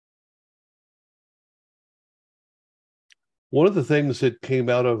One of the things that came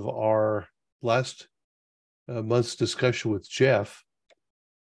out of our last month's discussion with Jeff,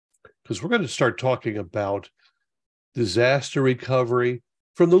 because we're going to start talking about disaster recovery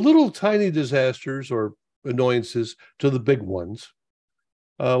from the little tiny disasters or annoyances to the big ones.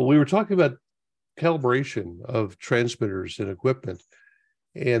 We were talking about calibration of transmitters and equipment,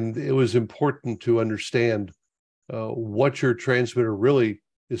 and it was important to understand what your transmitter really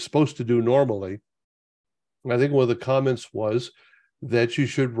is supposed to do normally. I think one of the comments was that you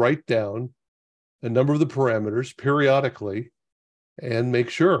should write down a number of the parameters periodically and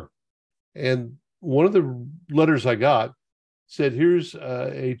make sure. And one of the letters I got said, here's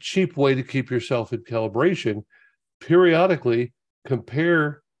a cheap way to keep yourself in calibration. Periodically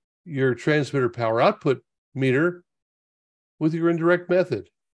compare your transmitter power output meter with your indirect method.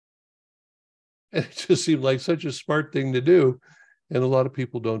 And it just seemed like such a smart thing to do. And a lot of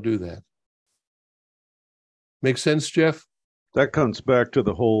people don't do that. Make sense, Jeff? That comes back to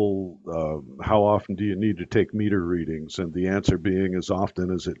the whole how often do you need to take meter readings? And the answer being as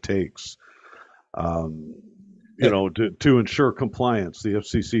often as it takes. To ensure compliance, the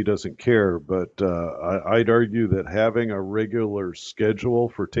FCC doesn't care, but I'd argue that having a regular schedule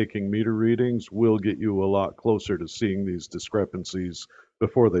for taking meter readings will get you a lot closer to seeing these discrepancies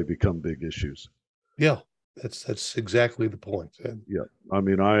before they become big issues. Yeah, that's exactly the point. Yeah, I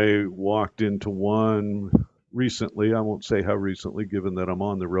mean, I walked into one recently. I won't say how recently, given that I'm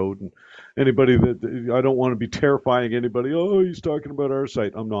on the road, and anybody that I don't want to be terrifying anybody. Oh, he's talking about our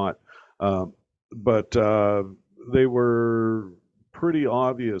site. I'm not. But they were pretty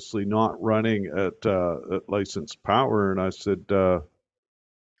obviously not running at licensed power. And I said,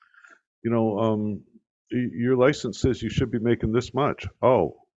 your license says you should be making this much.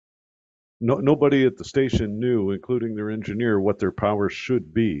 Oh, no, nobody at the station knew, including their engineer, what their power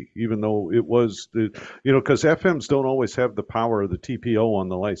should be, even though it was, because FMs don't always have the power of the TPO on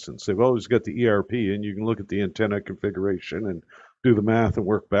the license. They've always got the ERP, and you can look at the antenna configuration and do the math and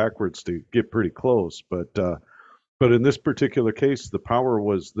work backwards to get pretty close. But in this particular case, the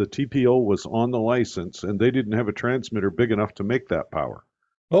TPO was on the license, and they didn't have a transmitter big enough to make that power.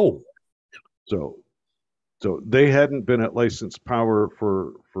 Oh, so they hadn't been at licensed power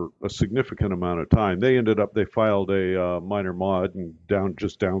for a significant amount of time. They filed a minor mod and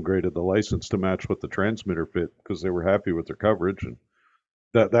downgraded the license to match what the transmitter fit because they were happy with their coverage, and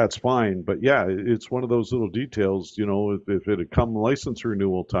that's fine. But yeah, it's one of those little details. If it had come license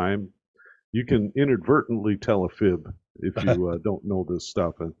renewal time, you can inadvertently tell a fib if you don't know this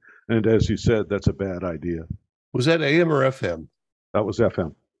stuff. And as you said, that's a bad idea. Was that AM or FM? That was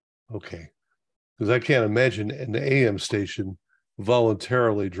FM. Okay. Because I can't imagine an AM station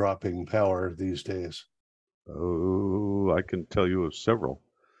voluntarily dropping power these days. Oh, I can tell you of several.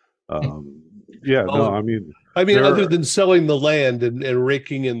 Other than selling the land and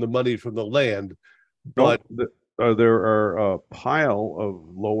raking in the money from the land, but there are a pile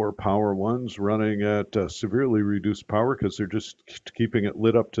of lower power ones running at severely reduced power because they're just keeping it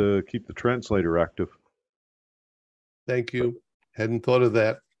lit up to keep the translator active. Thank you. Hadn't thought of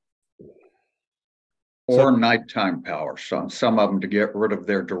that. Or nighttime power. Some of them to get rid of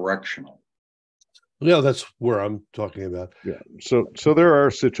their directional. Yeah, that's where I'm talking about. Yeah. So there are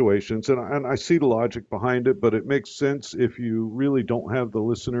situations, and I see the logic behind it, but it makes sense if you really don't have the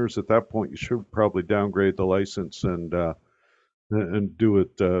listeners at that point. You should probably downgrade the license and do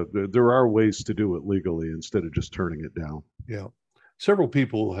it. There are ways to do it legally instead of just turning it down. Yeah. Several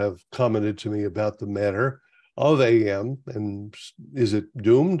people have commented to me about the matter of AM, and is it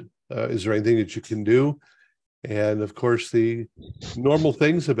doomed? Is there anything that you can do? And of course, the normal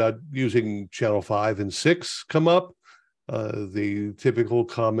things about using channel 5 and 6 come up. The typical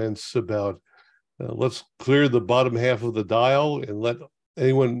comments about let's clear the bottom half of the dial and let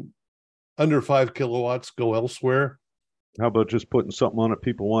anyone under 5 kilowatts go elsewhere. How about just putting something on it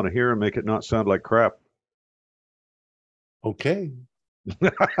people want to hear and make it not sound like crap? Okay.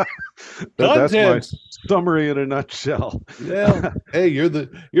 That's my summary in a nutshell. Yeah. Hey, you're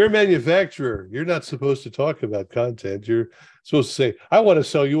a manufacturer. You're not supposed to talk about content. You're supposed to say, I want to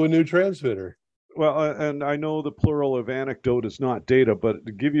sell you a new transmitter. Well, and I know the plural of anecdote is not data, but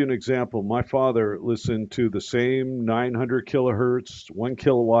to give you an example, my father listened to the same 900 kilohertz, 1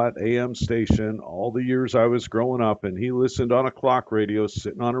 kilowatt AM station all the years I was growing up, and he listened on a clock radio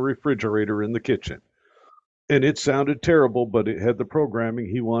sitting on a refrigerator in the kitchen. And it sounded terrible, but it had the programming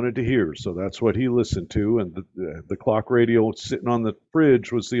he wanted to hear. So that's what he listened to. And the clock radio sitting on the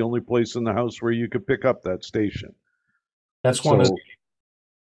fridge was the only place in the house where you could pick up that station. That's one of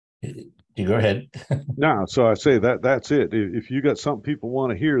you go ahead. No, so I say that's it. If you got something people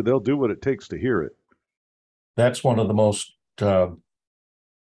want to hear, they'll do what it takes to hear it. That's one of the most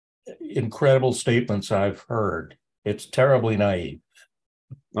incredible statements I've heard. It's terribly naive.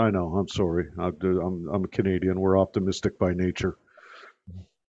 I know. I'm sorry. I'm a Canadian. We're optimistic by nature.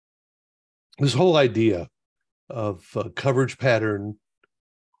 This whole idea of coverage pattern,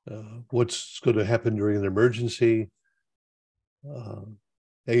 what's going to happen during an emergency,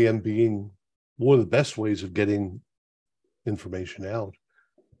 AM being one of the best ways of getting information out.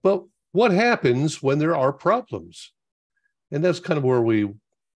 But what happens when there are problems? And that's kind of where we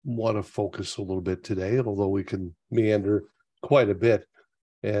want to focus a little bit today, although we can meander quite a bit.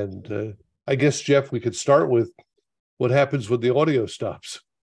 And I guess, Jeff, we could start with what happens when the audio stops.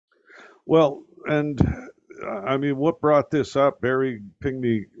 Well, and I mean, what brought this up? Barry pinged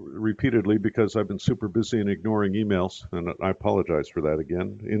me repeatedly because I've been super busy and ignoring emails, and I apologize for that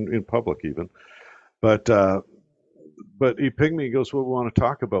again, in public even. But he pinged me. He goes, "What do we want to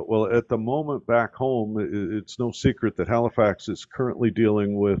talk about?" Well, at the moment back home, it's no secret that Halifax is currently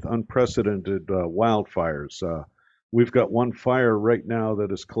dealing with unprecedented wildfires. We've got one fire right now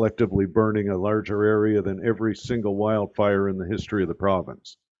that is collectively burning a larger area than every single wildfire in the history of the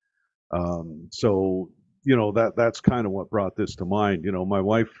province. So, that's kind of what brought this to mind. My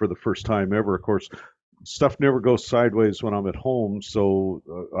wife, for the first time ever, of course, stuff never goes sideways when I'm at home. So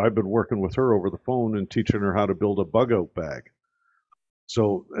I've been working with her over the phone and teaching her how to build a bug out bag.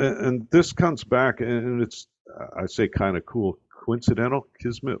 So, and this comes back, and it's, I say, kind of cool, coincidental,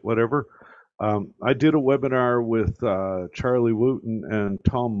 kismet, whatever. I did a webinar with Charlie Wooten and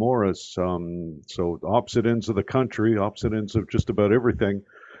Tom Morris. So opposite ends of the country, opposite ends of just about everything.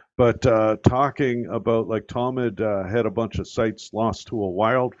 But talking about, like, Tom had had a bunch of sites lost to a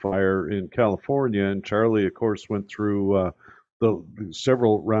wildfire in California, and Charlie, of course, went through the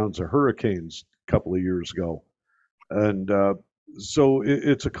several rounds of hurricanes a couple of years ago. And so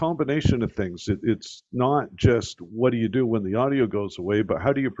it's a combination of things. It's not just what do you do when the audio goes away, but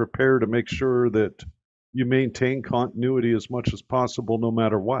how do you prepare to make sure that you maintain continuity as much as possible, no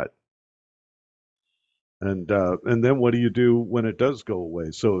matter what. And then what do you do when it does go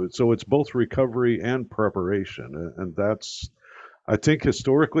away? So it's both recovery and preparation, and that's, I think,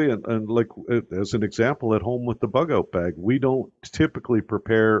 historically, and like as an example, at home with the bug out bag, we don't typically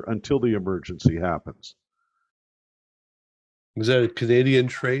prepare until the emergency happens. Is that a Canadian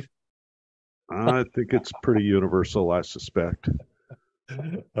trait? I think it's pretty universal, I suspect.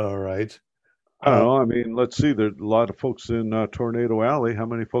 All right. I don't know. I mean, let's see. There's a lot of folks in Tornado Alley. How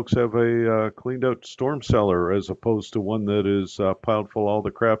many folks have a cleaned out storm cellar as opposed to one that is piled full of all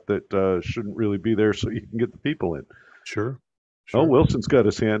the crap that shouldn't really be there so you can get the people in? Sure. Oh, Wilson's got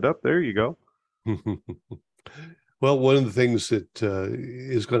his hand up. There you go. Well, one of the things that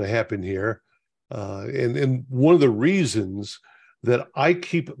is going to happen here, and one of the reasons that I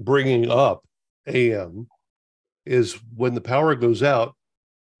keep bringing up AM is when the power goes out,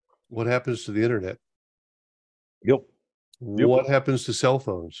 what happens to the internet? Yep. What happens to cell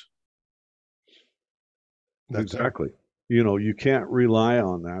phones? Exactly. You can't rely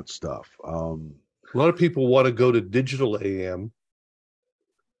on that stuff. A lot of people want to go to digital AM,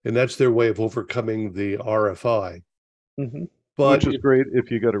 and that's their way of overcoming the RFI. Mm-hmm. But which is great if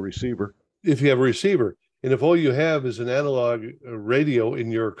you got a receiver. If you have a receiver, and if all you have is an analog radio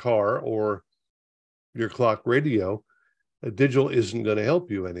in your car or your clock radio, a digital isn't going to help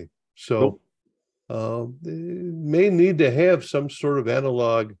you any. So may need to have some sort of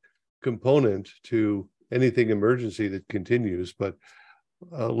analog component to anything emergency that continues. But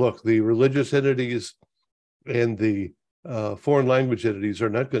look, the religious entities and the foreign language entities are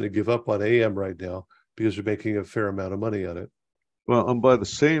not going to give up on AM right now because they're making a fair amount of money on it. Well, and by the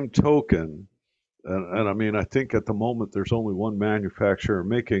same token, and I mean, I think at the moment there's only one manufacturer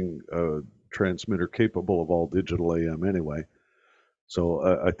making a transmitter capable of all digital AM anyway. So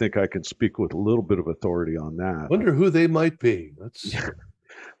I think I can speak with a little bit of authority on that. Wonder who they might be.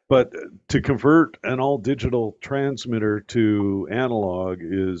 But to convert an all digital transmitter to analog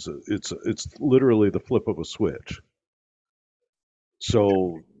it's literally the flip of a switch.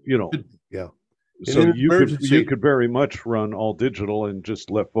 So yeah. So you could very much run all digital and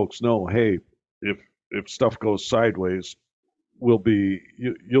just let folks know, hey, if stuff goes sideways, you'll be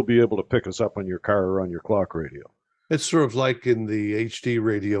able to pick us up on your car or on your clock radio. It's sort of like in the HD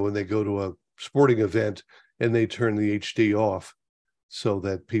radio when they go to a sporting event and they turn the HD off so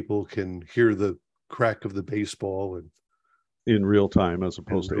that people can hear the crack of the baseball and in real time as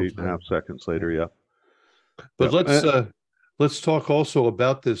opposed to 8.5 seconds later. Yeah. But let's talk also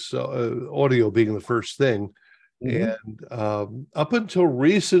about this audio being the first thing. Mm-hmm. And up until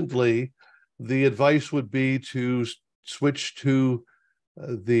recently, the advice would be to switch to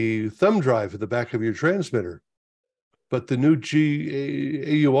the thumb drive at the back of your transmitter. but the new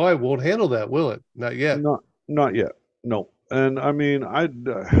GAUI won't handle that, will it? Not yet. Not yet. No. And I mean,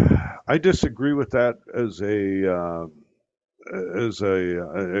 I disagree with that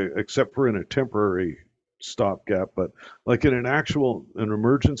except for in a temporary stopgap, but like in an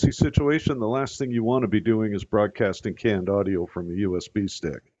emergency situation, the last thing you want to be doing is broadcasting canned audio from a USB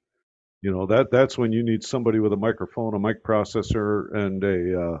stick. You know, that's when you need somebody with a microphone, a mic processor, and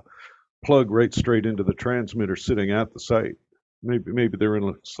a plug right straight into the transmitter sitting at the site. Maybe they're in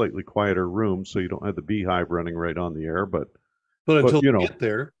a slightly quieter room, so you don't have the beehive running right on the air. But until you you know, get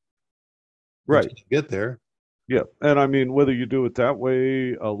there, right? Until you get there, yeah. And I mean, whether you do it that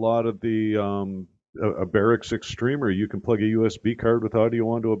way, a lot of the a Barracks Extremer, you can plug a USB card with audio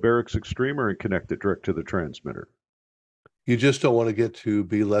onto a Barracks Extremer and connect it direct to the transmitter. you just don't want to get to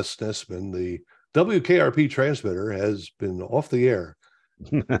be Les Nessman. The WKRP transmitter has been off the air.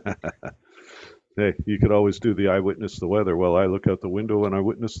 Hey, you could always do the I witness the weather. Well, I look out the window and I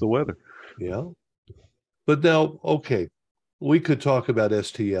witness the weather. Yeah. But now, okay, we could talk about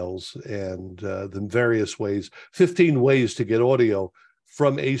STLs and the various ways, 15 ways to get audio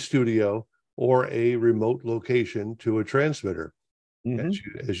from a studio or a remote location to a transmitter.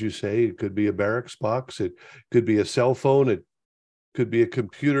 Mm-hmm. As you say, it could be a barracks box, it could be a cell phone, it could be a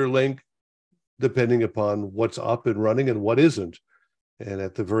computer link, depending upon what's up and running and what isn't. And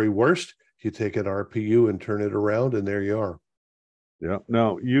at the very worst, you take an RPU and turn it around, and there you are. Yeah.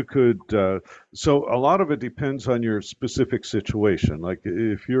 Now you could. So a lot of it depends on your specific situation. Like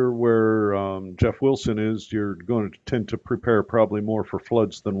if you're where Jeff Wilson is, you're going to tend to prepare probably more for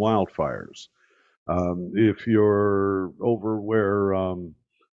floods than wildfires. If you're over where,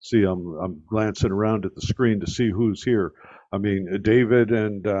 see, I'm glancing around at the screen to see who's here. I mean, David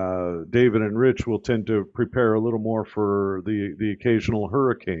and Rich will tend to prepare a little more for the occasional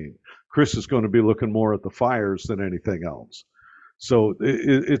hurricane. Chris is going to be looking more at the fires than anything else. So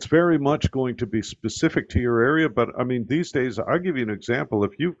it's very much going to be specific to your area. But I mean, these days, I'll give you an example.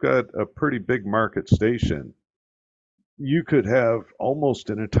 If you've got a pretty big market station, you could have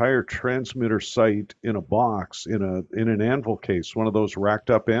almost an entire transmitter site in a box in an anvil case, one of those racked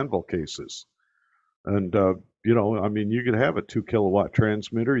up anvil cases. And you know, I mean, you could have a 2 kilowatt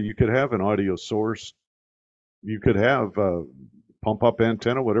transmitter, you could have an audio source, you could have a pump up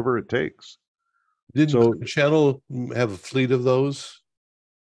antenna, whatever it takes. Didn't So Clear Channel have a fleet of those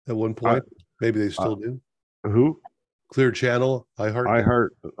at one point? Maybe they still do. Who? Clear Channel,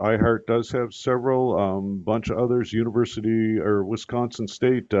 iHeart does have several. Bunch of others. University or Wisconsin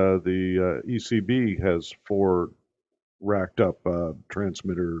State, the ECB has 4 racked up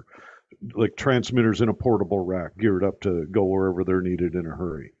transmitters in a portable rack, geared up to go wherever they're needed in a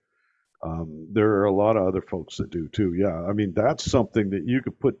hurry. There are a lot of other folks that do too. Yeah, I mean that's something that you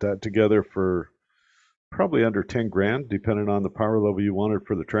could put that together for probably under 10 grand, depending on the power level you wanted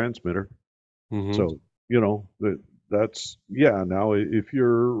for the transmitter. Mm-hmm. So you know that's yeah. Now if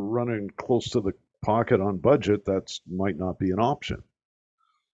you're running close to the pocket on budget, that's might not be an option.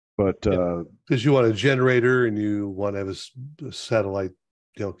 But because you want a generator and you want to have a satellite,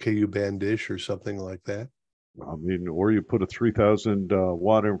 you know, KU band dish or something like that. I mean, or you put a 3,000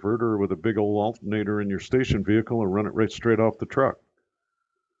 watt inverter with a big old alternator in your station vehicle and run it right straight off the truck.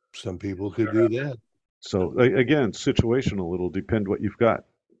 Some people could do that. So again, situational. It'll depend what you've got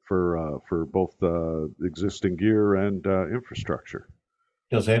for both existing gear and infrastructure.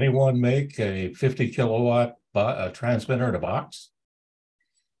 Does anyone make a 50 kilowatt transmitter in a box?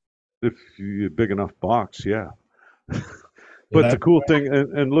 If you big enough box, yeah. But the cool thing,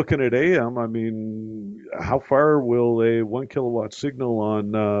 and looking at AM, I mean, how far will a 1 kilowatt signal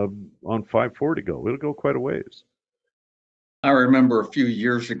on 540 go? It'll go quite a ways. I remember a few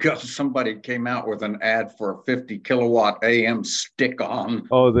years ago, somebody came out with an ad for a 50 kilowatt AM stick-on.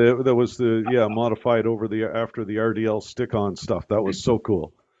 Oh, that was modified after the RDL stick-on stuff. That was so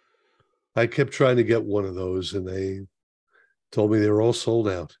cool. I kept trying to get one of those, and they told me they were all sold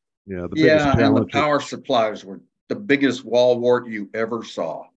out. Yeah, biggest challenge. And the power supplies were the biggest wall wart you ever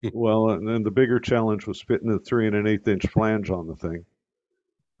saw. Well, and then the bigger challenge was fitting the 3 1/8 inch flange on the thing.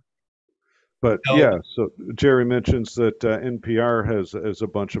 But yeah, so Jerry mentions that NPR has a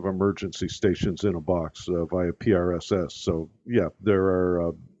bunch of emergency stations in a box via PRSS. So yeah, there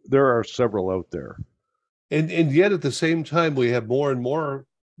are several out there. And yet at the same time, we have more and more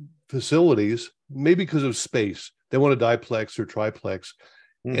facilities, maybe because of space. They want a diplex or triplex,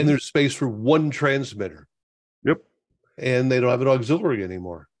 and there's space for one transmitter. Yep. And they don't have an auxiliary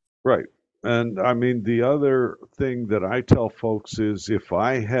anymore. Right. And I mean, the other thing that I tell folks is if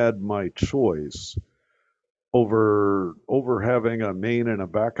I had my choice, over having a main and a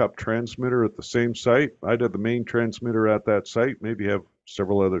backup transmitter at the same site. I'd have the main transmitter at that site, maybe have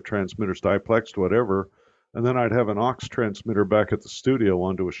several other transmitters diplexed, whatever, and then I'd have an aux transmitter back at the studio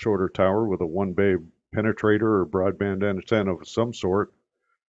onto a shorter tower with a 1-bay penetrator or broadband antenna of some sort.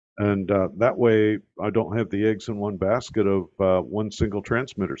 And that way, I don't have the eggs in one basket of one single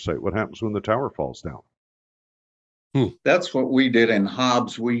transmitter site. What happens when the tower falls down? That's what we did in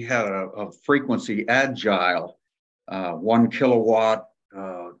Hobbs. We had a frequency agile 1 kilowatt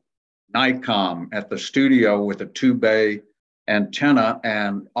NICOM at the studio with a 2-bay antenna,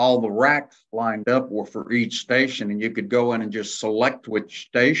 and all the racks lined up were for each station, and you could go in and just select which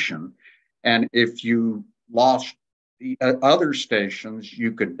station. And if you lost the other stations,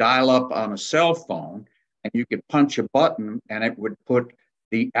 you could dial up on a cell phone and you could punch a button and it would put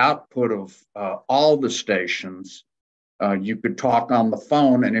the output of all the stations. You could talk on the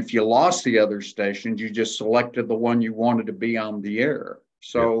phone, and if you lost the other stations, you just selected the one you wanted to be on the air.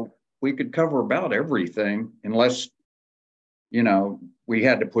 So we could cover about everything, unless, we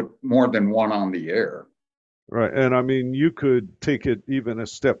had to put more than one on the air. Right. And I mean, you could take it even a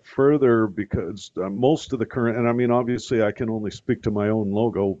step further, because most of the current, and I mean, obviously I can only speak to my own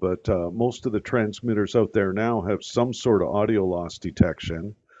logo, but most of the transmitters out there now have some sort of audio loss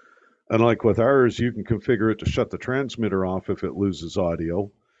detection. And like with ours, you can configure it to shut the transmitter off if it loses audio.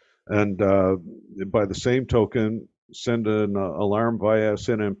 And by the same token, send an alarm via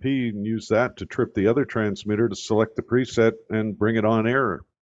SNMP and use that to trip the other transmitter to select the preset and bring it on air.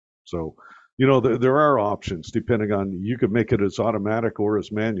 So, there are options depending on, you could make it as automatic or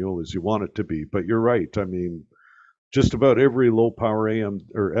as manual as you want it to be. But you're right. I mean, just about every low power AM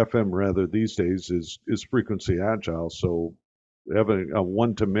or FM rather these days is frequency agile. So having a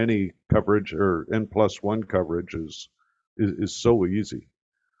one-to-many coverage or N+1 coverage is so easy,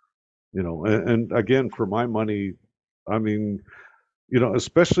 and again, for my money, I mean,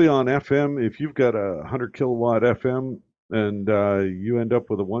 especially on FM, if you've got a 100 kilowatt FM and you end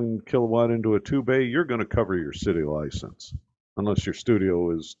up with a 1 kilowatt into a 2-bay, you're going to cover your city license, unless your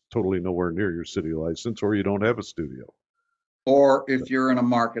studio is totally nowhere near your city license or you don't have a studio. Or if you're in a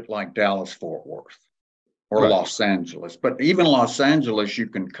market like Dallas-Fort Worth. Or Right. Los Angeles, but even Los Angeles you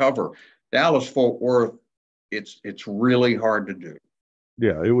can cover. Dallas-Fort Worth, it's really hard to do.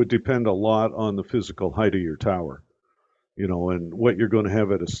 Yeah, it would depend a lot on the physical height of your tower, and what you're going to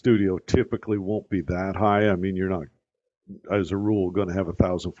have at a studio typically won't be that high. I mean, you're not, as a rule, going to have a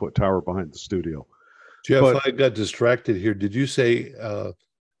 1,000-foot tower behind the studio. Jeff, I got distracted here. Did you say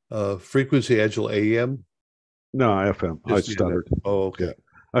frequency agile AM? No, FM. I stuttered. Oh, okay. Yeah.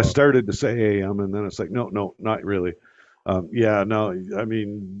 I started to say AM, and then it's like, no, not really. No, I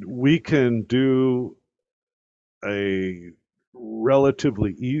mean, we can do a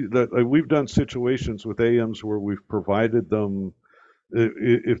relatively easy, we've done situations with AMs where we've provided them,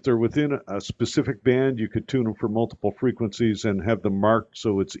 if they're within a specific band, you could tune them for multiple frequencies and have them marked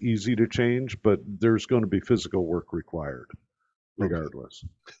so it's easy to change, but there's going to be physical work required regardless.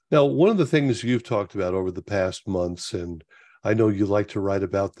 Okay. Now, one of the things you've talked about over the past months, and I know you like to write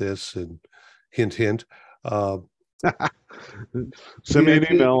about this, and hint, hint. Send me an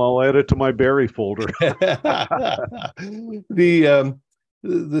email. I'll add it to my Barry folder.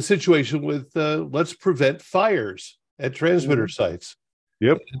 The situation with let's prevent fires at transmitter sites.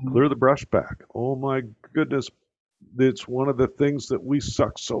 Yep, clear the brush back. Oh my goodness, it's one of the things that we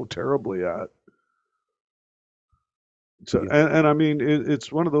suck so terribly at. So, and I mean,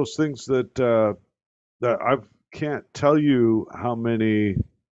 it's one of those things that I can't tell you how many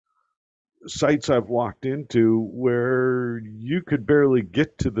sites I've walked into where you could barely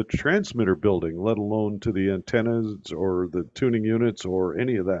get to the transmitter building, let alone to the antennas or the tuning units or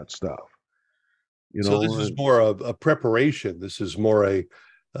any of that stuff. So this is more a preparation. This is more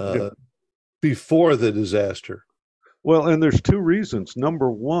a before the disaster. Well, and there's two reasons. Number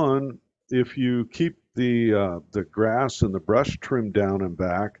one, if you keep the grass and the brush trimmed down and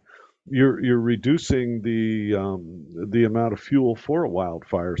back, you're reducing the amount of fuel for a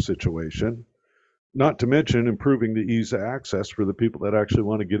wildfire situation. Not to mention improving the ease of access for the people that actually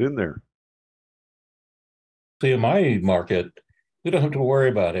want to get in there. See, in my market, we don't have to worry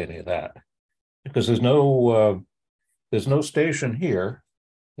about any of that because there's no station here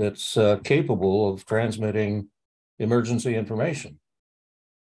that's capable of transmitting emergency information.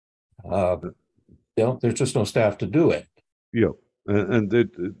 There's just no staff to do it. Yeah, and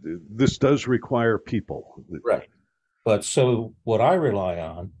this does require people. Right. But so what I rely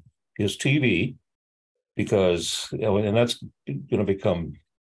on is TV, because, and that's going to become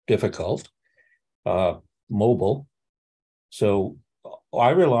difficult, mobile. So I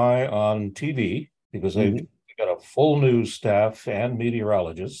rely on TV because they full news staff and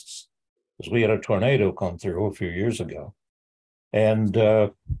meteorologists, because we had a tornado come through a few years ago, and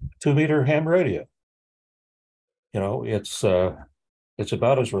 2-meter ham radio. It's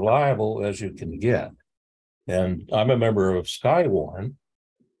about as reliable as you can get. And I'm a member of Skywarn,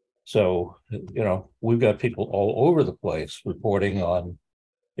 so we've got people all over the place reporting on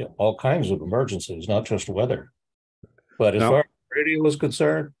all kinds of emergencies, not just weather. But as far as radio is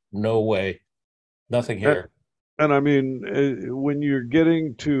concerned, no way, nothing here. And I mean, when you're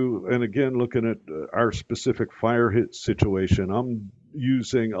getting to, and again, looking at our specific fire hit situation, I'm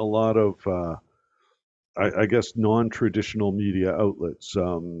using a lot of, I guess, non-traditional media outlets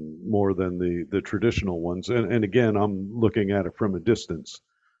more than the traditional ones. And again, I'm looking at it from a distance.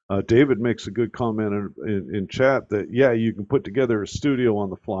 David makes a good comment in chat that, yeah, you can put together a studio on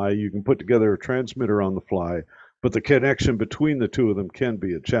the fly, you can put together a transmitter on the fly, but the connection between the two of them can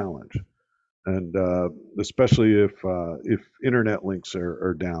be a challenge. And especially if internet links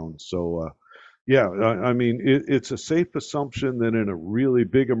are down. So yeah, I mean, it's a safe assumption that in a really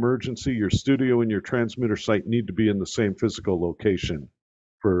big emergency, your studio and your transmitter site need to be in the same physical location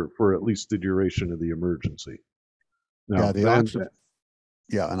for at least the duration of the emergency. Now,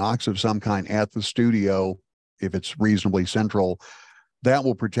 an aux of some kind at the studio, if it's reasonably central, that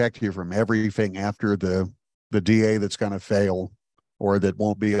will protect you from everything after the DA that's going to fail or that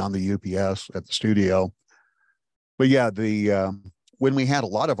won't be on the UPS at the studio. But yeah, when we had a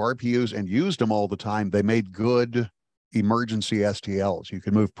lot of RPUs and used them all the time, they made good emergency STLs. You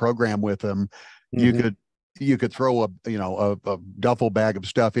could move program with them. Mm-hmm. You could throw a duffel bag of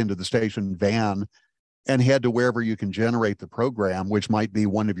stuff into the station van and head to wherever you can generate the program, which might be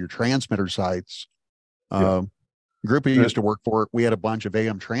one of your transmitter sites. Group I used to work for, we had a bunch of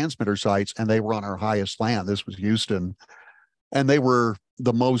AM transmitter sites, and they were on our highest land. This was Houston. And they were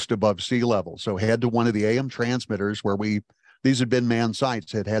the most above sea level. So head to one of the AM transmitters where these had been manned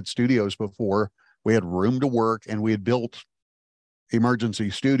sites, had studios before. We had room to work, and we had built emergency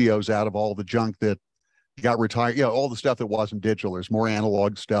studios out of all the junk that got retired, all the stuff that wasn't digital. There's more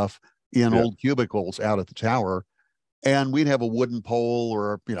analog stuff in old cubicles out at the tower. And we'd have a wooden pole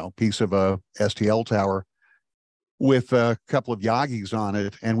or, piece of a STL tower with a couple of Yagis on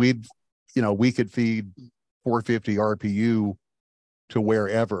it. And we could feed 450 RPU to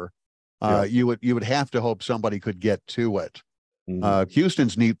wherever. You would have to hope somebody could get to it. Mm-hmm.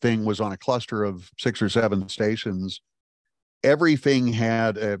 Houston's neat thing was on a cluster of 6 or 7 stations. Everything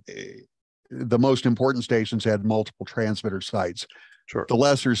had the most important stations had multiple transmitter sites. Sure. The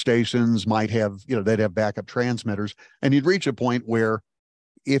lesser stations might have, they'd have backup transmitters, and you'd reach a point where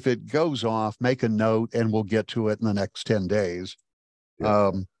if it goes off, make a note and we'll get to it in the next 10 days.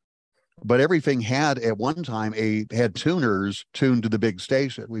 Yeah. But everything had at one time had tuners tuned to the big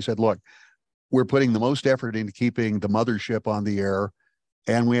station. We said, look, we're putting the most effort into keeping the mothership on the air,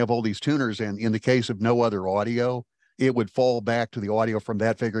 and we have all these tuners. And in the case of no other audio, it would fall back to the audio from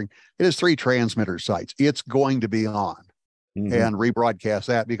that, figuring it is 3 transmitter sites. It's going to be on, and rebroadcast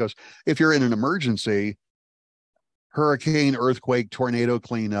that, because if you're in an emergency, hurricane, earthquake, tornado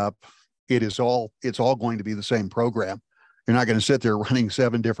cleanup, it's all going to be the same program. You're not going to sit there running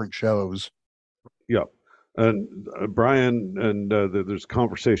 7 different shows. Yeah. And Brian, and there's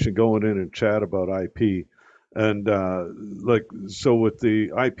conversation going in chat about IP. And so with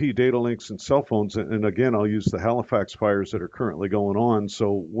the IP data links and cell phones, and again, I'll use the Halifax fires that are currently going on.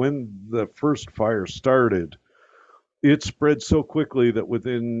 So when the first fire started, it spread so quickly that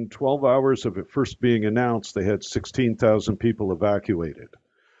within 12 hours of it first being announced, they had 16,000 people evacuated.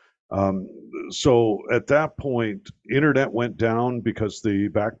 So at that point, internet went down because the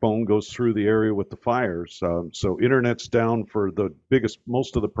backbone goes through the area with the fires. So internet's down for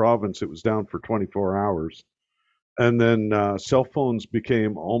most of the province. It was down for 24 hours. And then cell phones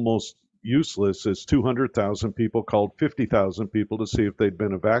became almost useless as 200,000 people called 50,000 people to see if they'd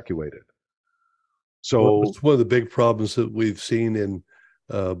been evacuated. So it's one of the big problems that we've seen in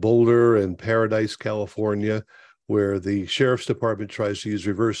Boulder and Paradise, California, where the sheriff's department tries to use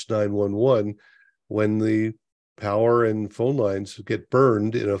reverse 911 when the power and phone lines get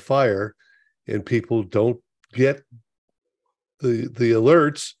burned in a fire and people don't get the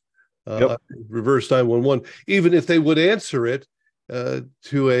alerts. Reverse 911, even if they would answer it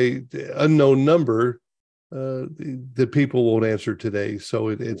to a unknown number, that people won't answer today. So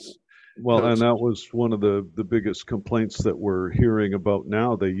it's well, and that was one of the biggest complaints that we're hearing about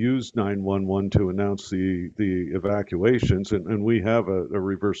now. They use 911 to announce the evacuations, and we have a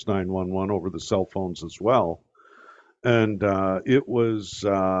reverse 911 over the cell phones as well. and it was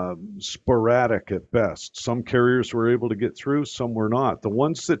sporadic at best. Some carriers were able to get through, some were not. The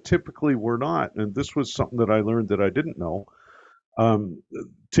ones that typically were not, and this was something that I learned that I didn't know, um,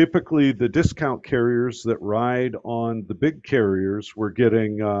 typically the discount carriers that ride on the big carriers were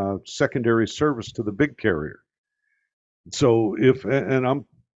getting secondary service to the big carrier. So and I'm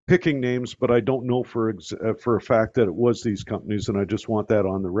picking names, but I don't know for a fact that it was these companies, and I just want that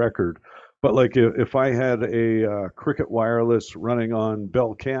on the record. But like if I had a Cricket Wireless running on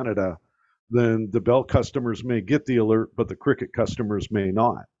Bell Canada, then the Bell customers may get the alert, but the Cricket customers may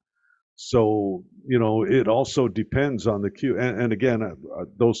not. So, it also depends on the queue. And again,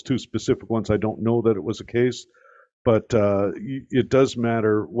 those two specific ones, I don't know that it was a case, but it does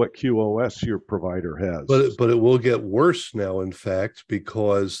matter what QoS your provider has. But it will get worse now, in fact,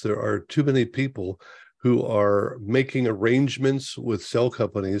 because there are too many people who are making arrangements with cell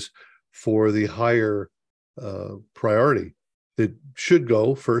companies for the higher priority that should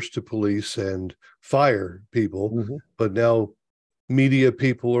go first to police and fire people. Mm-hmm. But now media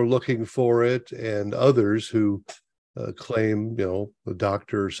people are looking for it, and others who claim, a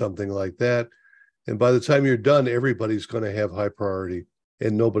doctor or something like that. And by the time you're done, everybody's going to have high priority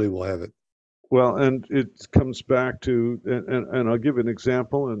and nobody will have it. Well, and it comes back to, and I'll give an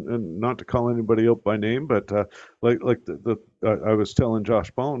example, and not to call anybody out by name, but I was telling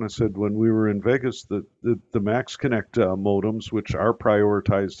Josh Ballin, I said when we were in Vegas, the Max Connect modems, which are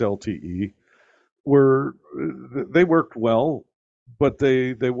prioritized LTE, they worked well, but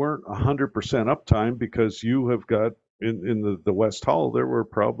they weren't 100% uptime, because you have got in the West Hall, there were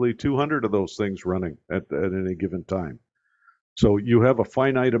probably 200 of those things running at any given time. So you have a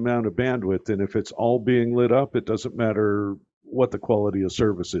finite amount of bandwidth, and if it's all being lit up, it doesn't matter what the quality of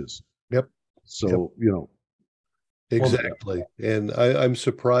service is. Yep. So, Exactly. And I'm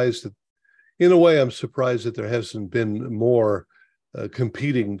surprised that, in a way, I'm surprised that there hasn't been more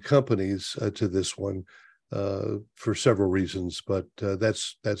competing companies to this one for several reasons, but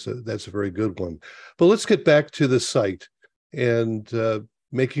that's a very good one. But let's get back to the site and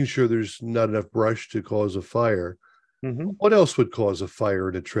making sure there's not enough brush to cause a fire. Mm-hmm. What else would cause a fire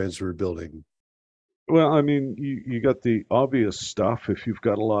in a transfer building? Well, I mean, you got the obvious stuff. If you've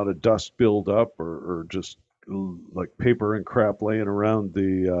got a lot of dust build up, or just like paper and crap laying around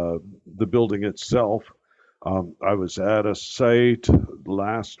the building itself. I was at a site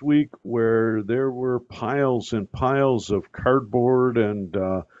last week where there were piles and piles of cardboard and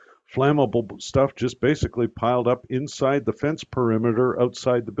flammable stuff just basically piled up inside the fence perimeter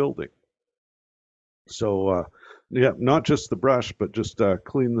outside the building. So, yeah, not just the brush, but just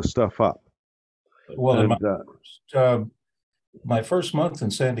clean the stuff up. Well, my first month in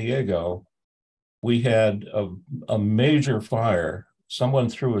San Diego, we had a major fire. Someone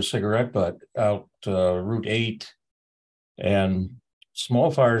threw a cigarette butt out Route 8, and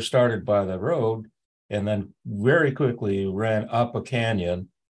small fires started by the road and then very quickly ran up a canyon,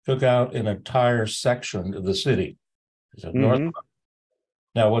 took out an entire section of the city. Mm-hmm.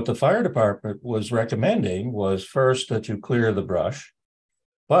 Now, what the fire department was recommending was first that you clear the brush,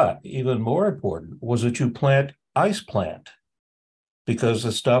 but even more important was that you plant ice plant, because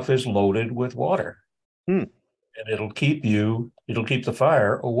the stuff is loaded with water. And it'll keep the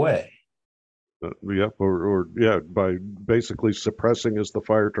fire away. Yep, or by basically suppressing as the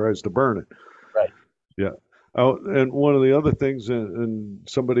fire tries to burn it. Right. Yeah. Oh, and one of the other things, and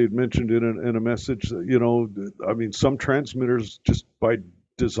somebody had mentioned in a message, I mean, some transmitters just by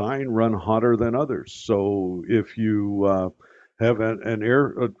design run hotter than others. So if you have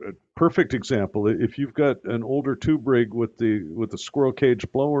a perfect example, if you've got an older tube rig with the squirrel cage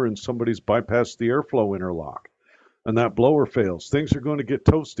blower and somebody's bypassed the airflow interlock, and that blower fails, things are going to get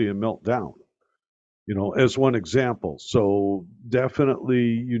toasty and melt down, as one example. So definitely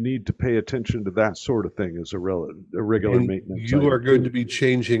you need to pay attention to that sort of thing as a regular maintenance. You are going to be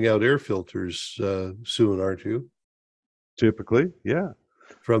changing out air filters soon, aren't you? Typically, yeah.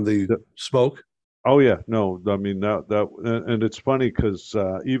 From the smoke? Oh yeah, no, I mean and it's funny because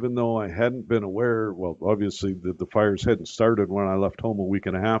even though I hadn't been aware, well, obviously the fires hadn't started when I left home a week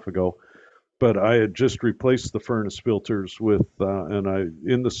and a half ago, but I had just replaced the furnace filters with,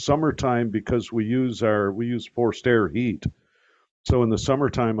 in the summertime, because we use forced air heat. So in the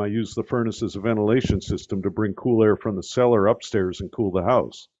summertime, I use the furnace as a ventilation system to bring cool air from the cellar upstairs and cool the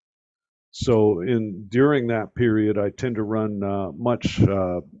house. So during that period, I tend to run much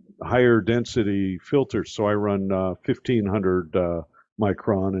higher density filters. So I run 1500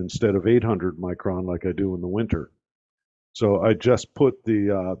 micron instead of 800 micron like I do in the winter. So I just put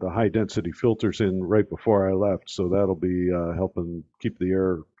the high density filters in right before I left. So that'll be helping keep the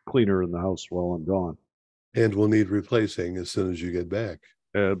air cleaner in the house while I'm gone. And will need replacing as soon as you get back.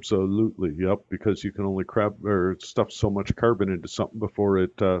 Absolutely. Yep. Because you can only stuff so much carbon into something before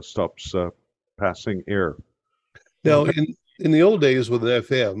it stops passing air. Now, in the old days with an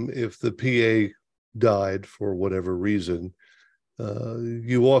FM, if the PA died for whatever reason,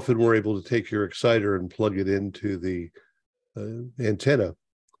 you often were able to take your exciter and plug it into the antenna.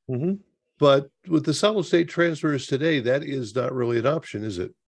 Mm-hmm. But with the solid state transmitters today, that is not really an option, is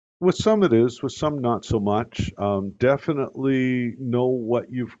it? With some it is, with some not so much. Definitely know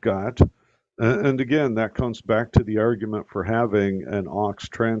what you've got. And again, that comes back to the argument for having an aux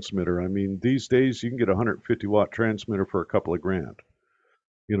transmitter. I mean, these days you can get a 150 watt transmitter for a couple of grand.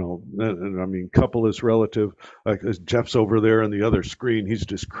 You know, and I mean, couple is relative. Like Jeff's over there on the other screen, he's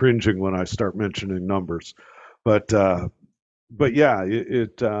just cringing when I start mentioning numbers. But yeah,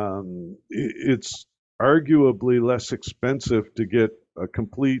 it's arguably less expensive to get a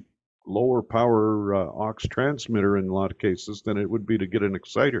complete lower power aux transmitter in a lot of cases than it would be to get an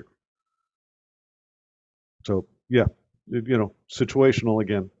exciter. So yeah, situational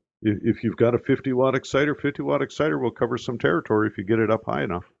again. If you've got a 50 watt exciter, 50 watt exciter will cover some territory if you get it up high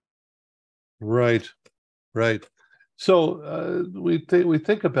enough. Right. So we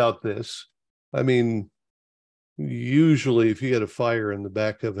think about this. I mean, usually if you get a fire in the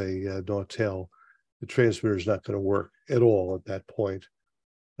back of a Nautel, the transmitter is not going to work at all at that point.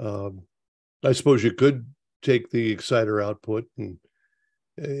 I suppose you could take the exciter output and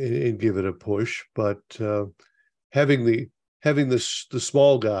give it a push, but having the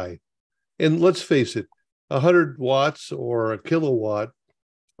small guy, and let's face it, 100 watts or a kilowatt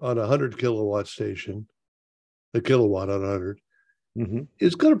on a 100 kilowatt station, a kilowatt on 100,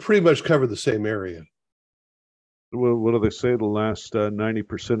 is going to pretty much cover the same area. Well, what do they say? The last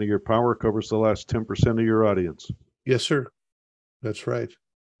 90% of your power covers the last 10% of your audience. Yes, sir. That's right.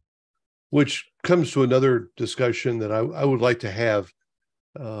 Which comes to another discussion that I would like to have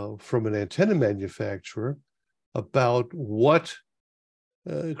from an antenna manufacturer about what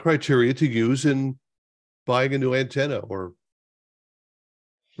criteria to use in buying a new antenna or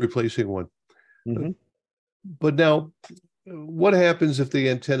replacing one. Mm-hmm. But now, what happens if the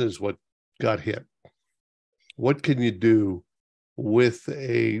antenna is what got hit? What can you do with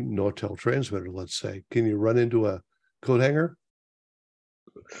a Nautel transmitter, let's say? Can you run into a coat hanger?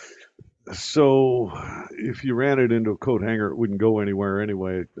 So if you ran it into a coat hanger, it wouldn't go anywhere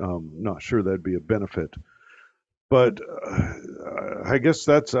anyway. Not sure that'd be a benefit. But I guess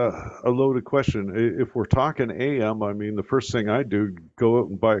that's a loaded question. If we're talking AM, I mean, the first thing I do, go out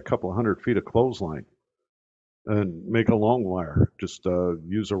and buy a couple of 100 feet of clothesline and make a long wire. Just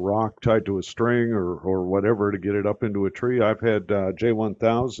use a rock tied to a string or whatever to get it up into a tree. I've had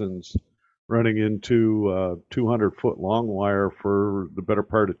J1000s running into 200-foot long wire for the better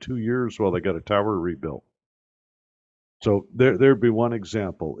part of 2 years while they got a tower rebuilt. So there'd be one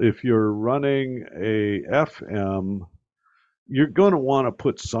example. If you're running a FM, you're going to want to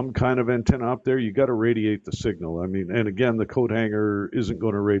put some kind of antenna up there. You got to radiate the signal. I mean, and again, the coat hanger isn't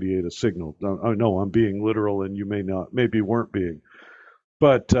going to radiate a signal. I know I'm being literal, and you maybe weren't being.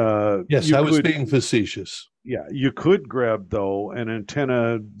 But yes, I was being facetious. Yeah, you could grab though an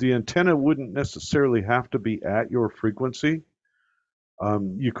antenna. The antenna wouldn't necessarily have to be at your frequency.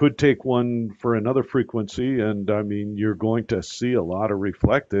 You could take one for another frequency, and I mean, you're going to see a lot of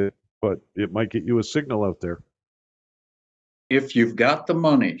reflected, but it might get you a signal out there. If you've got the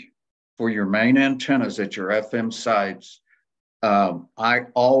money for your main antennas at your FM sites, I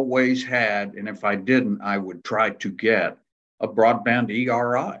always had, and if I didn't, I would try to get a broadband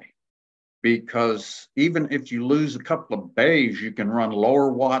ERI, because even if you lose a couple of bays, you can run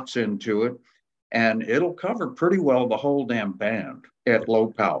lower watts into it, and it'll cover pretty well the whole damn band at low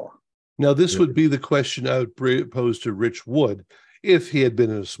power. Now, this would be the question I would pose to Rich Wood if he had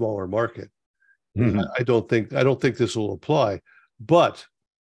been in a smaller market. Mm-hmm. I don't think this will apply, but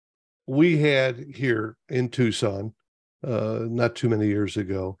we had here in Tucson, not too many years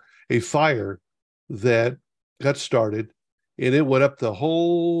ago, a fire that got started, and it went up the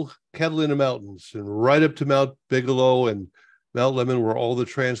whole Catalina Mountains and right up to Mount Bigelow and Mount Lemmon, where all the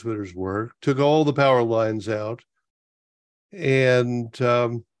transmitters were, took all the power lines out. And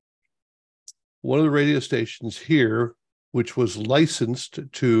one of the radio stations here, which was licensed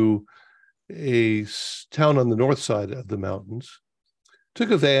to a town on the north side of the mountains,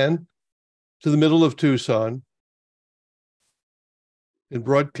 took a van to the middle of Tucson and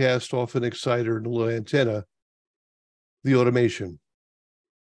broadcast off an exciter and a little antenna, the automation.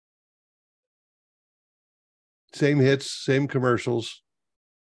 Same hits, same commercials.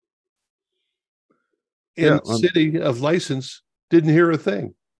 And the city of license didn't hear a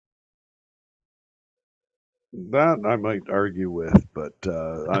thing. That I might argue with, but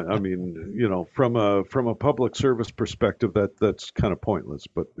I mean, you know, from a public service perspective, that's kind of pointless.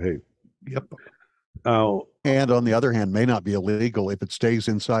 But hey, Yep. And on the other hand, may not be illegal if it stays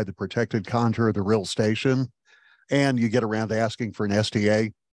inside the protected contour of the real station and you get around to asking for an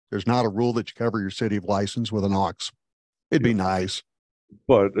STA. There's not a rule that you cover your city of license with an aux. It'd be nice.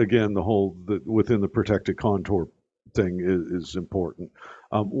 But again, within the protected contour thing is important.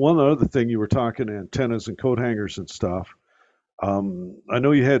 One other thing, you were talking antennas and coat hangers and stuff. I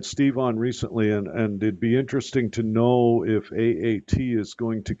know you had Steve on recently, and it'd be interesting to know if AAT is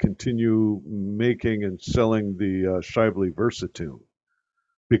going to continue making and selling the Shively Versatune,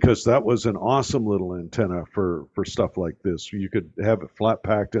 because that was an awesome little antenna for stuff like this. You could have it flat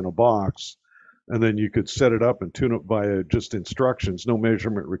packed in a box, and then you could set it up and tune it by just instructions, no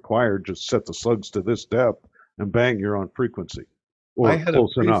measurement required. Just set the slugs to this depth, and bang, you're on frequency, or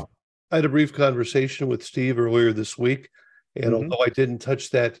close enough. I had a brief conversation with Steve earlier this week, and although I didn't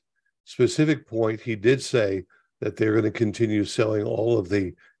touch that specific point, he did say that they're going to continue selling all of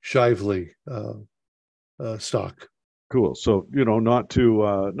the Shively stock. Cool. So, you know, not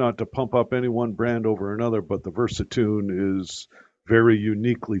to pump up any one brand over another, but the Versatune is very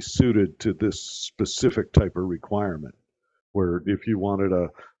uniquely suited to this specific type of requirement. Where if you wanted a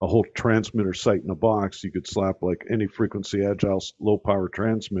whole transmitter site in a box, you could slap like any frequency agile low power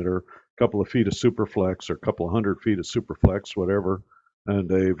transmitter, a couple of feet of superflex or a couple of 100 feet of superflex, whatever,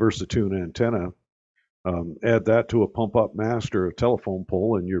 and a Versatune antenna. Add that to a pump up mast or a telephone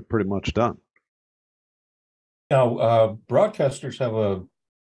pole, and you're pretty much done. Now, broadcasters have a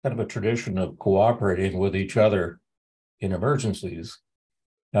kind of a tradition of cooperating with each other in emergencies.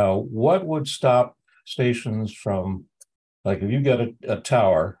 Now, what would stop stations from, like, if you get a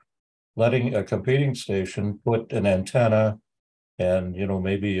tower, letting a competing station put an antenna and, you know,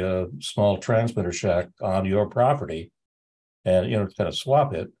 maybe a small transmitter shack on your property and, you know, kind of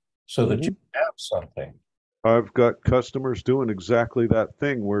swap it so that you have something? I've got customers doing exactly that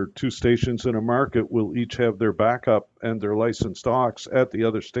thing, where two stations in a market will each have their backup and their licensed aux at the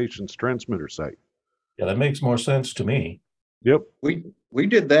other station's transmitter site. Yeah, that makes more sense to me. Yep. We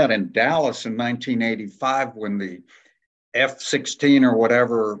did that in Dallas in 1985 when the F-16 or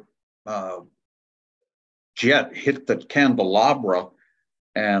whatever jet hit the candelabra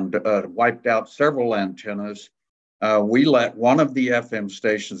and wiped out several antennas. We let one of the FM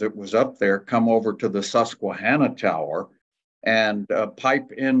stations that was up there come over to the Susquehanna Tower and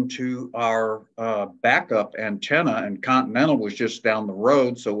pipe into our backup antenna, and Continental was just down the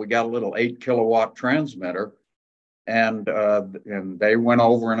road, so we got a little 8 kilowatt transmitter, and they went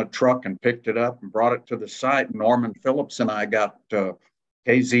over in a truck and picked it up and brought it to the site. Norman Phillips and I got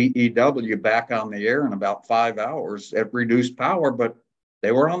KZEW back on the air in about 5 hours at reduced power, but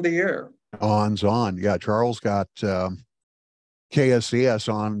they were on the air. On. Yeah, Charles got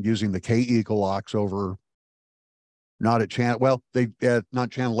KSCS on using the K-Eagle aux over, not at channel, well, they not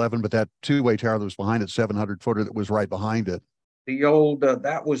channel 11, but that two-way tower that was behind it, 700-footer that was right behind it. The old,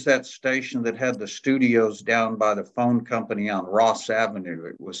 that was that station that had the studios down by the phone company on Ross Avenue.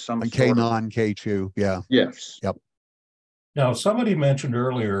 It was some sort K-Non, K2, yeah. Yes. Yep. Now, somebody mentioned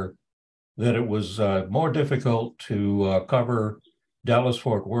earlier that it was more difficult to cover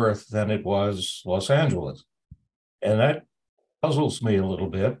Dallas-Fort Worth than it was Los Angeles. And that puzzles me a little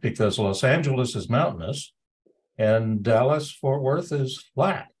bit, because Los Angeles is mountainous and Dallas-Fort Worth is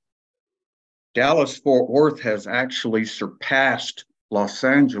flat. Dallas-Fort Worth has actually surpassed Los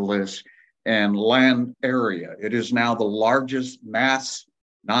Angeles in land area. It is now the largest mass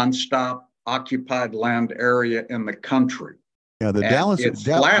nonstop occupied land area in the country. Yeah, the and Dallas it's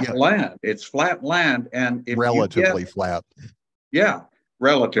flat land. It's flat land, and if relatively flat. Yeah,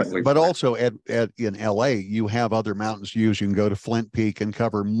 relatively. But also in LA, you have other mountains to use. You can go to Flint Peak and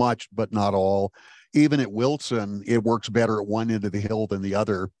cover much, but not all. Even at Wilson, it works better at one end of the hill than the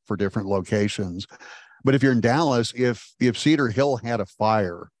other for different locations. But if you're in Dallas, if Cedar Hill had a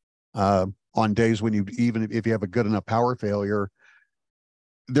fire on days when even if you have a good enough power failure,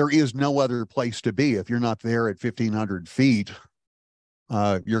 there is no other place to be. If you're not there at 1,500 feet,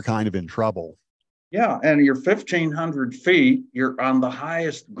 you're kind of in trouble. Yeah, and you're 1,500 feet, you're on the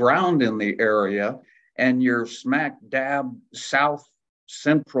highest ground in the area, and you're smack dab south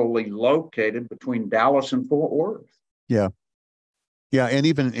centrally located between Dallas and Fort Worth. Yeah. Yeah, and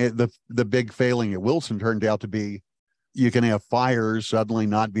even the big failing at Wilson turned out to be you can have fires, suddenly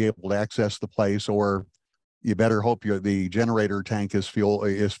not be able to access the place, or you better hope the generator tank is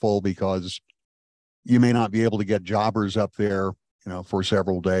full, because you may not be able to get jobbers up there, for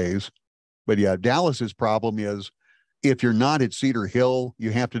several days. But yeah, Dallas's problem is If you're not at Cedar Hill, you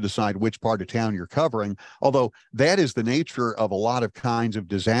have to decide which part of town you're covering, although that is the nature of a lot of kinds of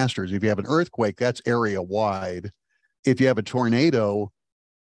disasters. If you have an earthquake, that's area wide. If you have a tornado,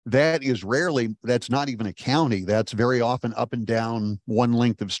 that is rarely, that's not even a county. That's very often up and down one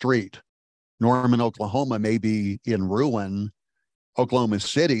length of street. Norman, Oklahoma may be in ruin. Oklahoma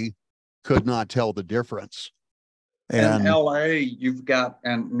City could not tell the difference. And LA, you've got,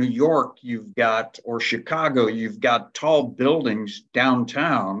 and New York, you've got, or Chicago, you've got tall buildings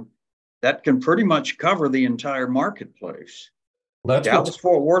downtown that can pretty much cover the entire marketplace. Dallas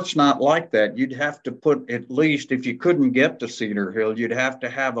Fort Worth's not like that. You'd have to put, at least if you couldn't get to Cedar Hill, you'd have to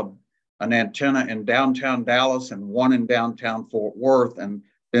have an antenna in downtown Dallas and one in downtown Fort Worth, and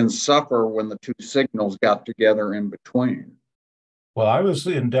then suffer when the two signals got together in between. Well, I was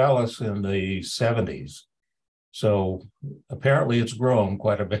in Dallas in the 70s. So apparently it's grown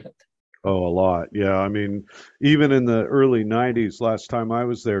quite a bit. Oh, a lot. Yeah. I mean, even in the early 90s, last time I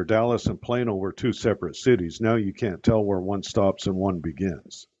was there, Dallas and Plano were two separate cities. Now you can't tell where one stops and one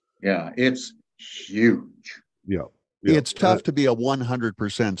begins. Yeah, it's huge. Yeah. It's tough to be a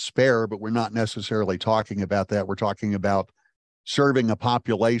 100% spare, but we're not necessarily talking about that. We're talking about serving a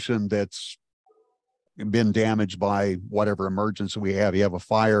population that's been damaged by whatever emergency we have. You have a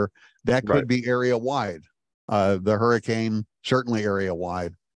fire, that could be area wide. The hurricane, certainly area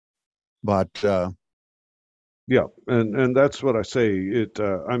wide, but yeah, and that's what I say. It,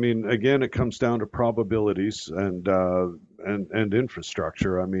 I mean, again, it comes down to probabilities and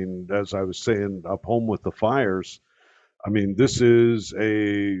infrastructure. I mean, as I was saying up home with the fires, I mean, this is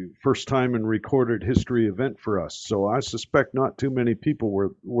a first time in recorded history event for us. So I suspect not too many people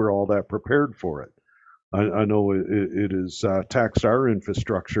were all that prepared for it. I know it has taxed our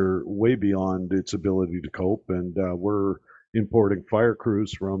infrastructure way beyond its ability to cope, and we're importing fire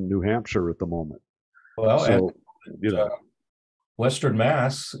crews from New Hampshire at the moment. Well, so, Western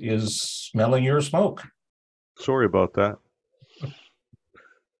Mass is smelling your smoke. Sorry about that.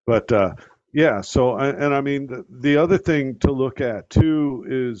 But yeah, so, and I mean, the other thing to look at too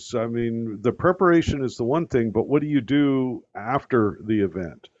is, I mean, the preparation is the one thing, but what do you do after the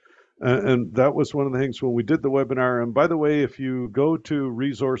event? And that was one of the things when we did the webinar. And by the way, if you go to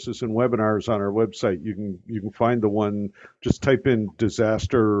resources and webinars on our website, you can find the one. Just type in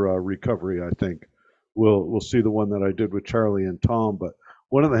disaster recovery. I think we'll see the one that I did with Charlie and Tom. But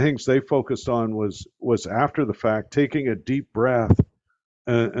one of the things they focused on was after the fact, taking a deep breath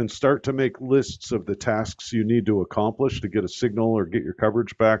and start to make lists of the tasks you need to accomplish to get a signal or get your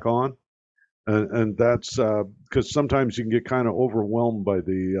coverage back on. And that's because sometimes you can get kind of overwhelmed by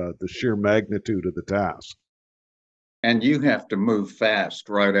the sheer magnitude of the task. And you have to move fast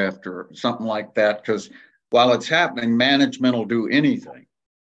right after something like that, because while it's happening, management will do anything.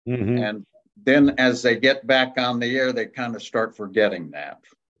 Mm-hmm. And then as they get back on the air, they kind of start forgetting that.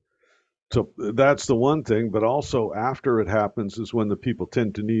 So that's the one thing, but also after it happens is when the people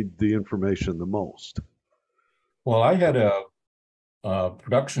tend to need the information the most. Well, I had a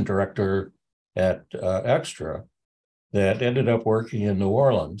production director at Extra that ended up working in New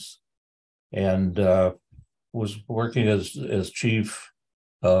Orleans and was working as chief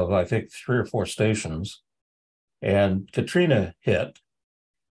of, I think, 3 or 4 stations. And Katrina hit.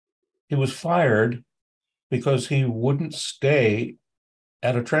 He was fired because he wouldn't stay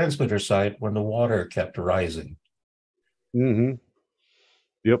at a transmitter site when the water kept rising. Mm-hmm.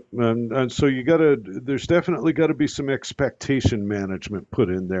 Yep, and so there's definitely got to be some expectation management put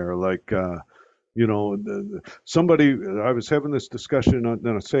in there, like, you know, somebody, I was having this discussion, and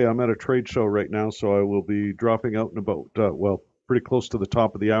I say I'm at a trade show right now, so I will be dropping out in about, well, pretty close to the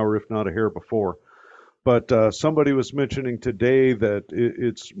top of the hour, if not a hair before. But somebody was mentioning today that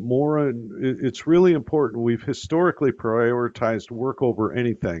it's really important. We've historically prioritized work over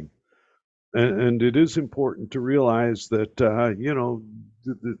anything. And it is important to realize that, you know,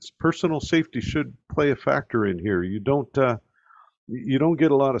 personal safety should play a factor in here. You don't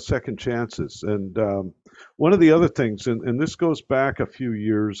get a lot of second chances. And one of the other things, and this goes back a few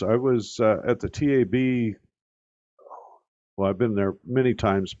years, I was at the TAB. Well, I've been there many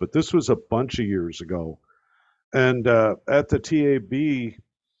times, but this was a bunch of years ago. And at the TAB,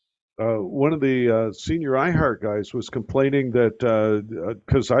 one of the senior iHeart guys was complaining that,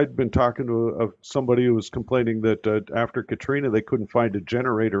 because I'd been talking to somebody who was complaining that after Katrina, they couldn't find a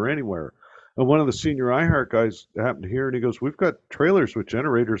generator anywhere. And one of the senior iHeart guys happened to hear, and he goes, "We've got trailers with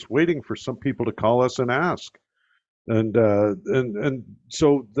generators waiting for some people to call us and ask." And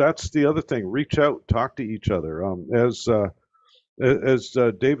so that's the other thing. Reach out, talk to each other. As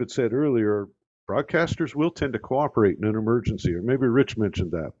David said earlier, broadcasters will tend to cooperate in an emergency, or maybe Rich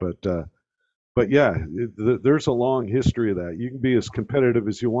mentioned that, but But yeah, there's a long history of that. You can be as competitive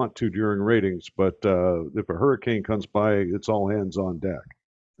as you want to during ratings, but if a hurricane comes by, it's all hands on deck.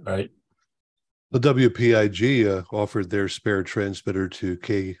 Right. The WPIG offered their spare transmitter to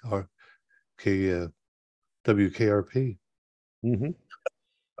WKRP. Mm-hmm.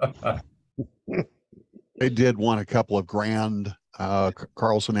 They did want a couple of grand.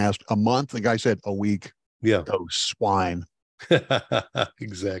 Carlson asked a month. The guy said a week. Yeah. Oh, swine.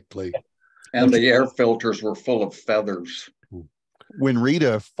 Exactly. And the air filters were full of feathers. When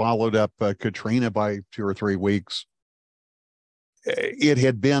Rita followed up Katrina by 2 or 3 weeks, it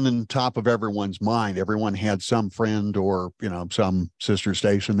had been on top of everyone's mind. Everyone had some friend or, some sister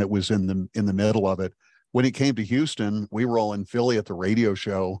station that was in the middle of it. When it came to Houston, we were all in Philly at the radio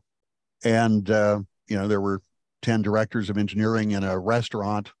show, and there were 10 directors of engineering in a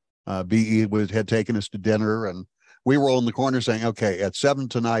restaurant. BE had taken us to dinner, and we were all in the corner saying, okay, at 7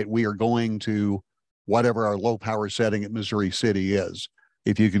 tonight, we are going to whatever our low power setting at Missouri City is.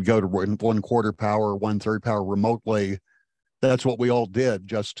 If you could go to 1/4 power, 1/3 power remotely, that's what we all did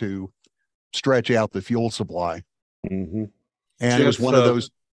just to stretch out the fuel supply. Mm-hmm. And Jeff, it was one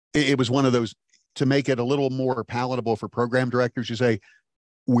of those, to make it a little more palatable for program directors, you say,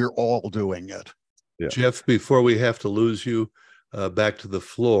 we're all doing it. Yeah. Jeff, before we have to lose you back to the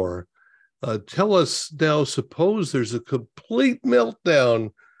floor, tell us now, suppose there's a complete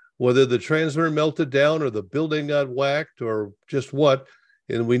meltdown, whether the transmitter melted down or the building got whacked or just what,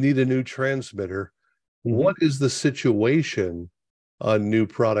 and we need a new transmitter. Mm-hmm. What is the situation on new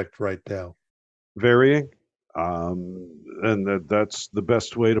product right now? Varying. And that's the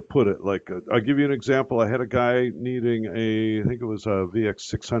best way to put it. Like, I'll give you an example. I had a guy needing I think it was a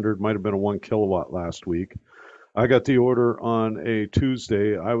VX600, might have been a 1 kilowatt last week. I got the order on a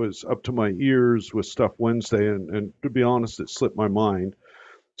Tuesday. I was up to my ears with stuff Wednesday, and to be honest, it slipped my mind.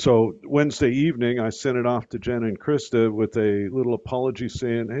 So Wednesday evening, I sent it off to Jen and Krista with a little apology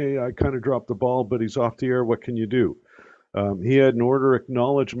saying, hey, I kind of dropped the ball, but he's off the air. What can you do? He had an order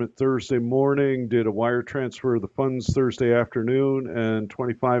acknowledgement Thursday morning, did a wire transfer of the funds Thursday afternoon, and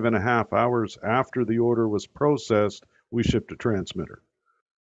 25 and a half hours after the order was processed, we shipped a transmitter.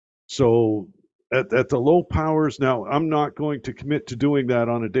 So at the low powers, now I'm not going to commit to doing that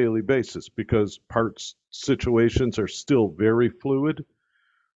on a daily basis because parts situations are still very fluid.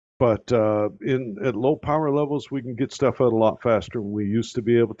 But at low power levels, we can get stuff out a lot faster than we used to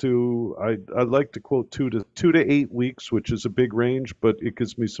be able to. I'd like to quote 2 to 8 weeks, which is a big range, but it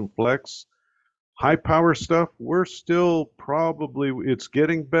gives me some flex. High power stuff, we're still probably, it's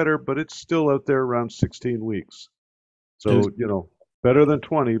getting better, but it's still out there around 16 weeks. So, better than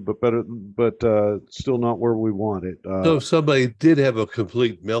 20, but still not where we want it. So if somebody did have a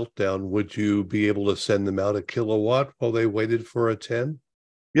complete meltdown, would you be able to send them out a kilowatt while they waited for a 10?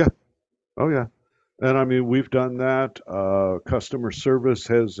 Yeah. Oh, yeah. And I mean, we've done that. Customer service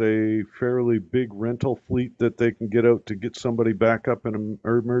has a fairly big rental fleet that they can get out to get somebody back up in an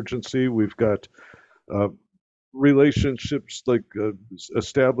emergency. We've got relationships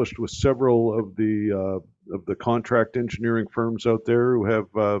established with several of the contract engineering firms out there who have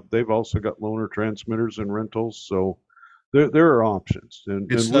they've also got loaner transmitters and rentals. So there are options.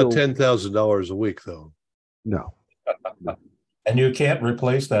 And it's not $10,000 a week, though. No. And you can't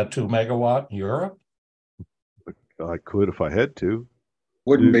replace that 2 megawatt in Europe? I could if I had to.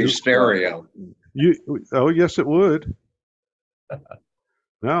 Wouldn't be stereo. Oh, yes, it would.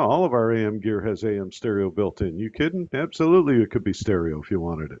 Now all of our AM gear has AM stereo built in. You kidding? Absolutely, it could be stereo if you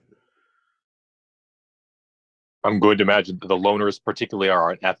wanted it. I'm going to imagine that the loaners particularly are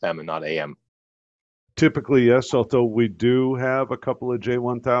on FM and not AM. Typically, yes, although we do have a couple of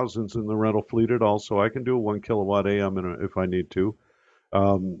J1000s in the rental fleet at all, so I can do a 1 kilowatt AM if I need to.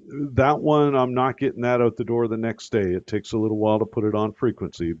 That one, I'm not getting that out the door the next day. It takes a little while to put it on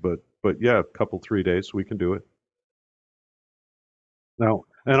frequency, but yeah, a couple, 3 days, we can do it. Now,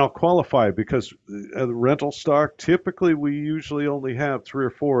 and I'll qualify because the rental stock, typically we usually only have 3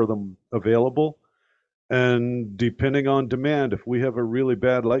 or 4 of them available. And depending on demand, if we have a really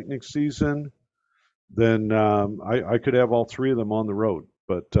bad lightning season, then I could have all 3 of them on the road.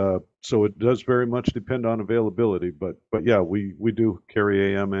 But so it does very much depend on availability. But yeah, we do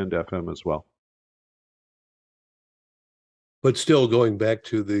carry AM and FM as well. But still, going back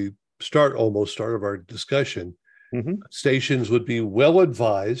to the start of our discussion, stations would be well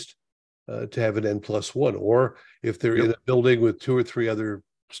advised to have an N+1, or if they're in a building with 2 or 3 other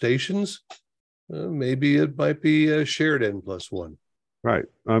stations, maybe it might be a shared N+1. Right.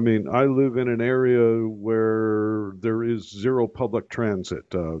 I mean, I live in an area where there is zero public transit,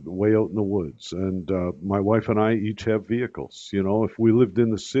 way out in the woods, and my wife and I each have vehicles. You know, if we lived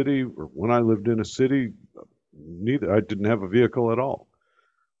in the city, or when I lived in a city, I didn't have a vehicle at all.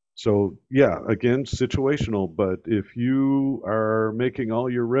 So yeah, again, situational. But if you are making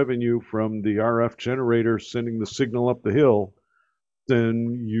all your revenue from the RF generator sending the signal up the hill,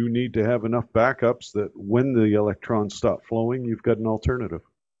 then you need to have enough backups that when the electrons stop flowing, you've got an alternative.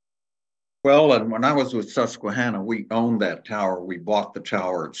 Well, and when I was with Susquehanna, we owned that tower. We bought the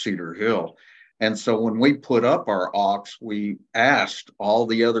tower at Cedar Hill. And so when we put up our aux, we asked all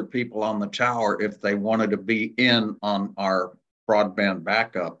the other people on the tower if they wanted to be in on our broadband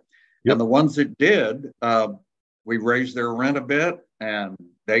backup. Yep. And the ones that did, we raised their rent a bit and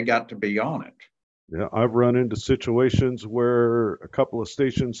they got to be on it. Yeah, I've run into situations where a couple of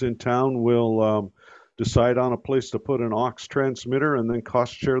stations in town will decide on a place to put an aux transmitter and then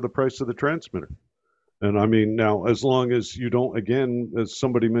cost share the price of the transmitter. And I mean, now, as long as you don't, again, as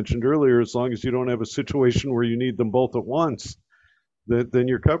somebody mentioned earlier, as long as you don't have a situation where you need them both at once, then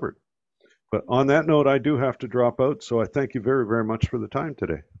you're covered. But on that note, I do have to drop out. So I thank you very, very much for the time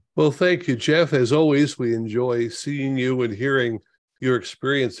today. Well, thank you, Jeff. As always, we enjoy seeing you and hearing your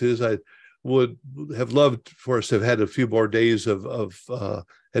experiences. I would have loved for us to have had a few more days of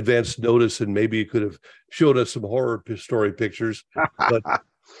advance notice, and maybe you could have showed us some horror story pictures, but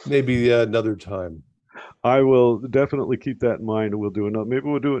maybe another time. I will definitely keep that in mind. We'll do another. Maybe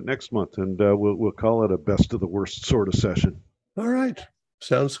we'll do it next month, and we'll call it a best of the worst sort of session. All right,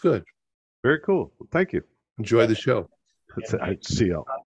 sounds good. Very cool. Thank you. Enjoy the show. I see y'all.